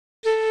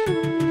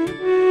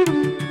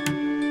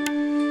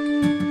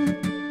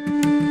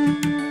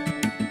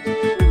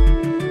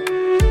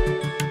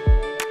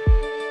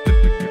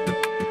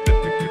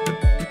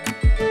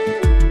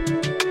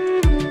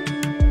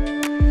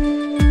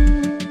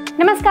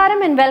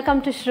Namaskaram and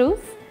welcome to Shrews.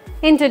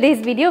 In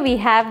today's video, we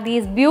have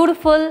these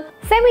beautiful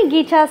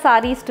semi-Gicha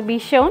sarees to be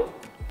shown.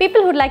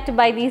 People who'd like to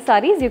buy these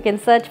sarees, you can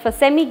search for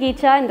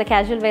semi-Gicha in the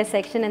casual wear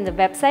section in the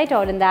website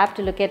or in the app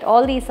to look at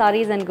all these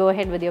sarees and go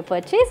ahead with your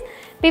purchase.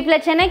 People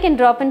at Chennai can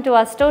drop into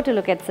our store to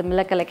look at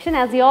similar collection.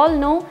 As you all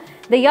know,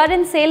 the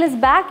year-end sale is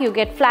back. You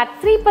get flat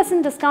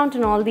 3% discount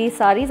on all these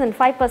sarees and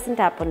 5%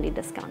 app-only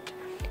discount.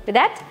 With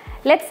that,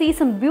 let's see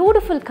some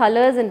beautiful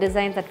colors and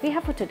designs that we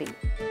have for today.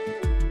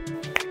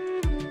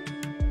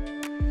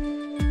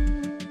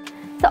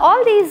 So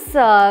all these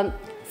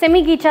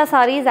semi-Gicha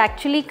sarees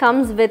actually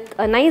comes with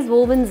a nice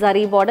woven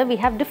zari border. We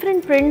have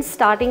different prints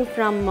starting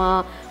from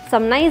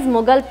some nice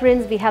Mughal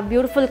prints. We have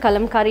beautiful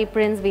kalamkari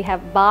prints. We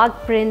have bagh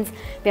prints.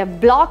 We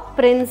have block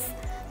prints.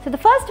 So the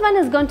first one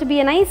is going to be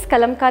a nice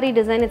kalamkari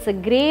design. It's a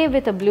grey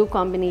with a blue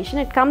combination.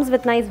 It comes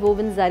with nice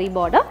woven zari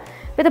border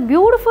with a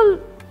beautiful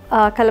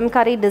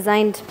kalamkari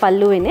designed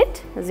pallu in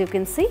it, as you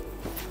can see.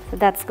 So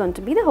that's going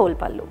to be the whole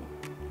pallu.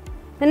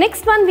 The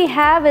next one we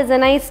have is a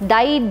nice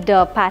dyed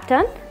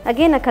pattern,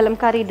 again a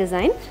kalamkari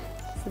design.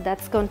 So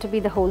that's going to be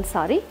the whole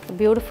saree, a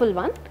beautiful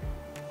one.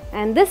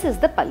 And this is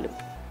the pallu.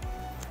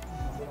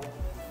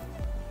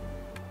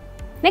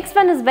 Next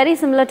one is very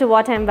similar to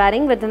what I am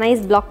wearing with a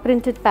nice block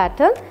printed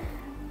pattern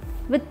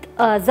with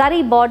a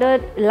zari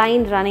border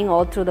line running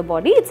all through the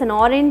body. It's an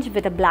orange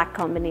with a black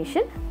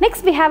combination.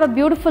 Next we have a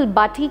beautiful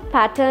batik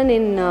pattern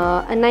in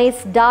a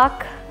nice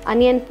dark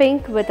onion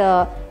pink with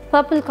a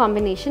purple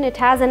combination. It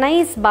has a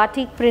nice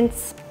batik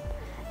prints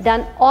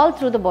done all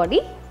through the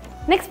body.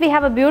 Next we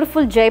have a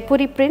beautiful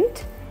Jaipuri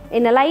print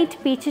in a light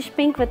peachish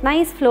pink with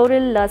nice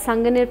floral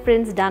sanganir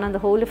prints done on the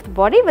whole of the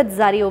body with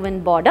zari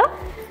woven border.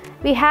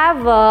 We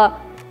have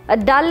a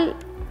dull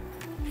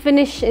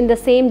finish in the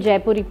same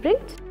Jaipuri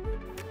print.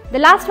 The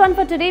last one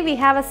for today, we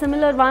have a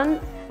similar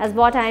one as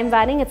what I am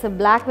wearing. It's a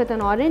black with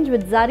an orange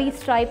with zari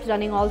stripes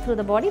running all through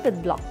the body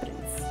with block print.